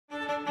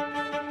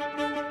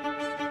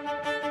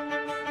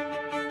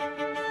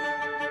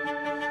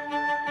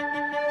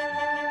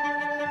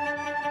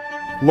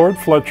Lord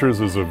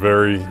Fletcher's is a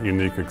very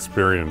unique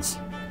experience.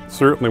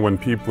 Certainly when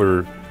people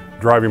are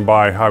driving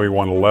by Highway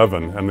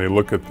 111 and they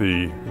look at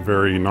the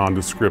very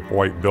nondescript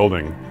white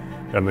building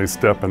and they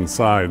step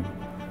inside,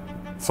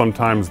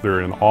 sometimes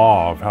they're in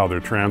awe of how they're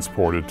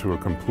transported to a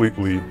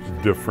completely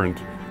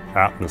different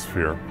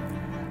atmosphere.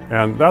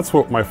 And that's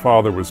what my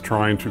father was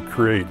trying to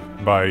create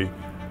by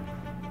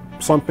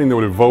something that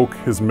would evoke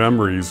his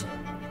memories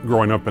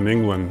growing up in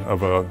England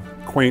of a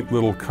quaint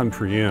little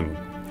country inn.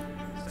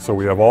 So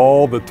we have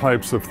all the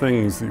types of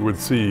things that you would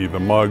see,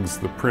 the mugs,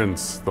 the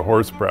prints, the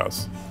horse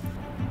brass.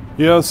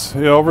 Yes,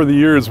 over the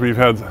years we've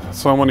had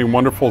so many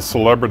wonderful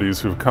celebrities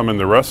who've come in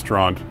the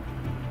restaurant.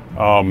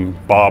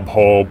 Bob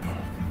Hope,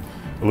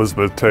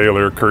 Elizabeth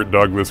Taylor, Kirk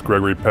Douglas,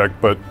 Gregory Peck,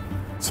 but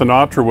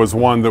Sinatra was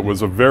one that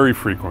was a very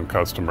frequent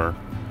customer.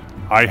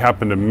 I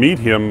happened to meet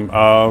him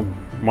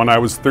when I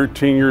was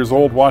 13 years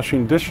old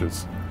washing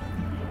dishes.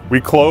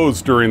 We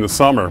closed during the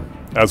summer,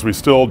 as we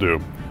still do.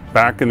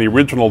 Back in the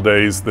original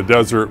days, the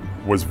desert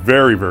was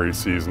very, very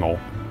seasonal,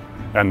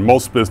 and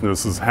most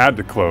businesses had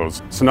to close.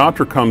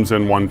 Sinatra comes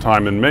in one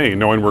time in May,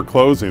 knowing we're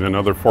closing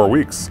another 4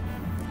 weeks.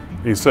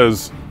 He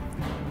says,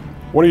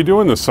 "What are you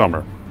doing this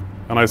summer?"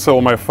 And I said, "Well,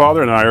 my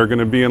father and I are going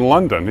to be in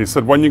London." He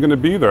said, "When are you going to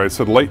be there?" I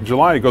said, "Late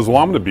July." He goes, "Well,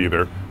 I'm going to be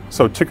there."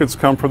 So tickets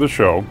come for the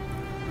show.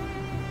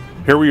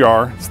 Here we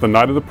are. It's the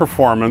night of the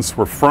performance.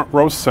 We're front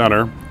row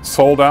center,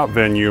 sold out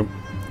venue.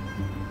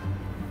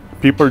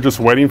 People are just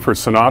waiting for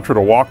Sinatra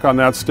to walk on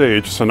that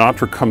stage.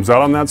 Sinatra comes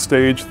out on that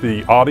stage,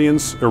 the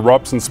audience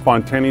erupts in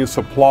spontaneous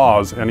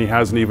applause, and he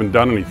hasn't even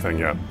done anything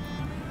yet.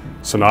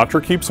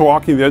 Sinatra keeps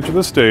walking the edge of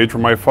the stage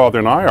where my father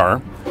and I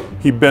are.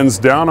 He bends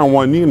down on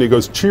one knee and he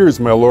goes, "Cheers,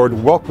 my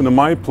lord, welcome to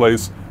my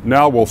place.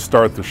 Now we'll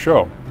start the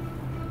show."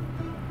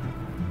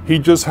 He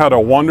just had a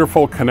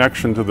wonderful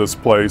connection to this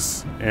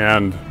place,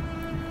 and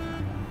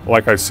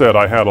like I said,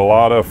 I had a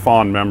lot of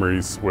fond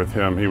memories with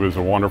him. He was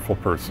a wonderful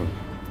person.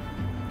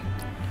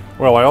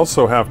 Well, I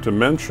also have to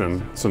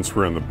mention, since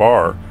we're in the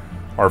bar,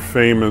 our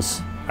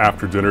famous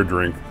after-dinner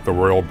drink, the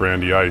Royal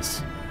Brandy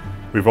Ice.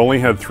 We've only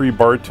had 3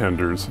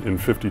 bartenders in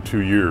 52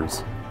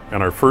 years,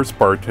 and our first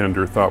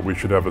bartender thought we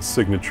should have a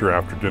signature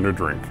after-dinner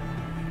drink.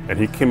 And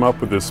he came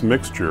up with this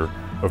mixture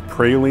of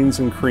pralines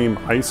and cream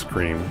ice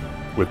cream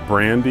with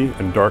brandy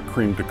and dark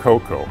cream de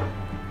cocoa.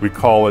 We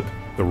call it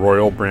the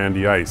Royal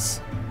Brandy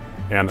Ice,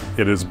 and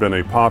it has been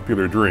a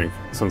popular drink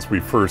since we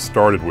first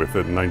started with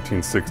it in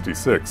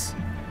 1966.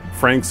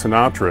 Frank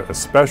Sinatra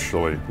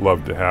especially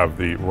loved to have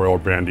the Royal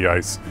Brandy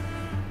Ice.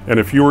 And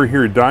if you were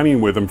here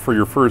dining with him for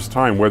your first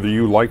time, whether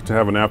you liked to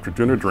have an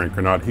after-dinner drink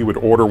or not, he would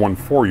order one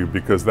for you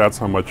because that's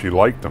how much he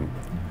liked them.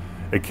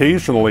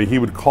 Occasionally, he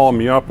would call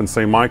me up and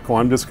say, "Michael,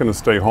 I'm just going to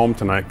stay home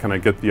tonight. Can I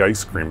get the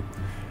ice cream?"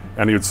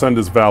 And he would send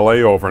his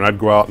valet over, and I'd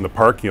go out in the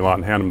parking lot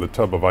and hand him the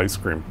tub of ice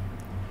cream.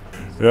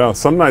 Yeah,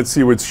 some nights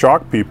he would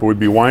shock people. We'd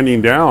be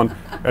winding down,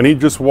 and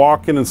he'd just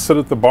walk in and sit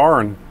at the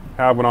bar and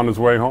have one on his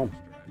way home.